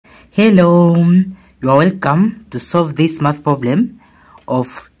Hello, you are welcome to solve this math problem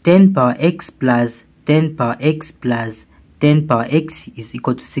of 10 power x plus 10 power x plus 10 power x is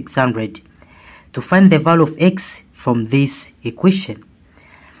equal to 600 to find the value of x from this equation.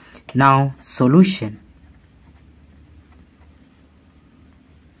 Now, solution.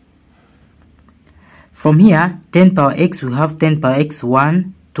 From here, 10 power x, we have 10 power x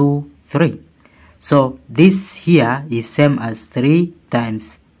 1, 2, 3. So this here is same as 3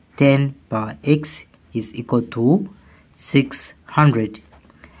 times 10 power x is equal to 600.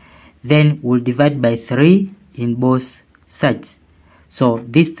 Then we'll divide by 3 in both sides. So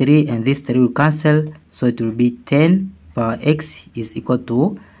this 3 and this 3 will cancel. So it will be 10 power x is equal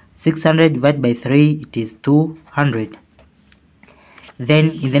to 600 divided by 3, it is 200.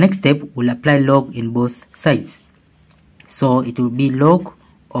 Then in the next step, we'll apply log in both sides. So it will be log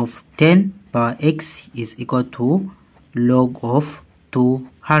of 10 power x is equal to log of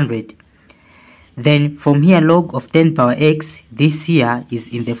 200. Then from here, log of 10 power x, this here is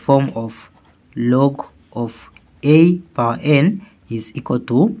in the form of log of a power n is equal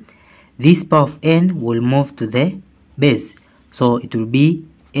to, this power of n will move to the base. So it will be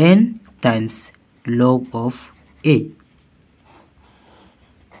n times log of a.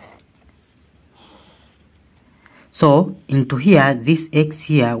 So into here, this x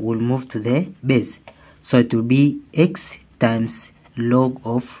here will move to the base. So it will be x times log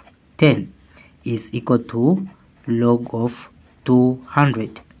of 10 is equal to log of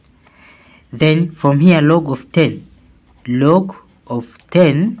 200. Then from here, log of 10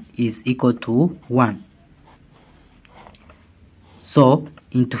 is equal to 1. So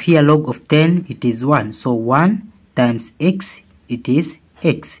into here, log of 10, it is 1. So 1 times x, it is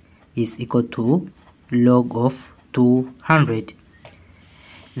x is equal to log of 200.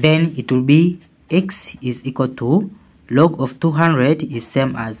 Then it will be x is equal to log of 200 is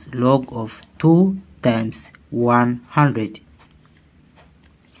same as log of 2 times 100.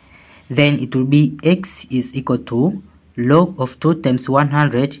 Then it will be x is equal to log of 2 times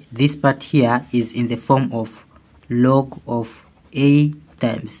 100. This part here is in the form of log of a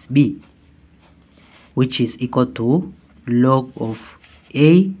times b, which is equal to log of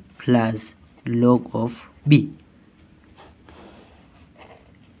a plus log of b.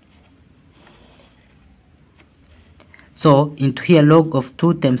 So into here, log of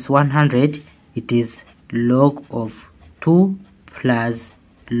 2 times 100, it is log of 2 plus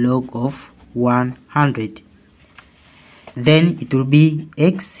log of 100. Then it will be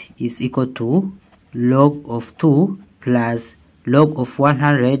x is equal to log of 2 plus log of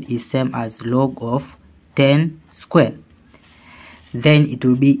 100 is same as log of 10 square. Then it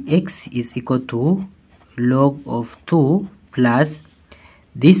will be x is equal to log of 2 plus,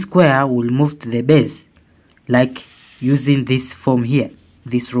 this square will move to the base, like using this form here,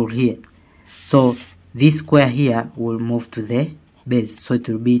 this rule here. So this square here will move to the base. So it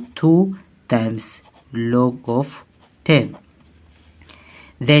will be 2 times log of 10.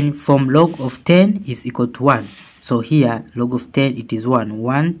 Then from log of 10 is equal to 1. So here, log of 10, it is 1.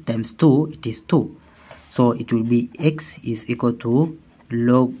 1 times 2, it is 2. So it will be x is equal to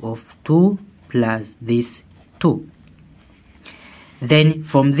log of 2 plus this 2. Then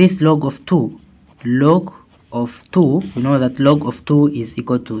from this log of 2, log of 2, we know that log of 2 is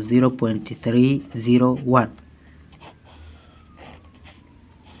equal to 0.301.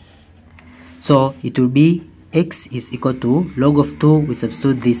 So it will be x is equal to log of 2, we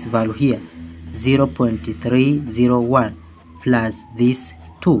substitute this value here, 0.301 plus this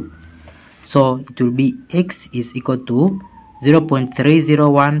 2. So it will be x is equal to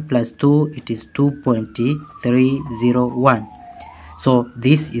 0.301 plus 2, it is 2.301. So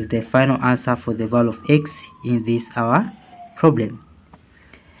this is the final answer for the value of x in this our problem.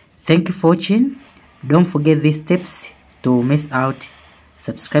 Thank you for watching. Don't forget these steps to miss out.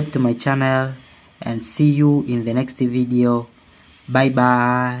 Subscribe to my channel and see you in the next video. Bye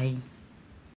bye.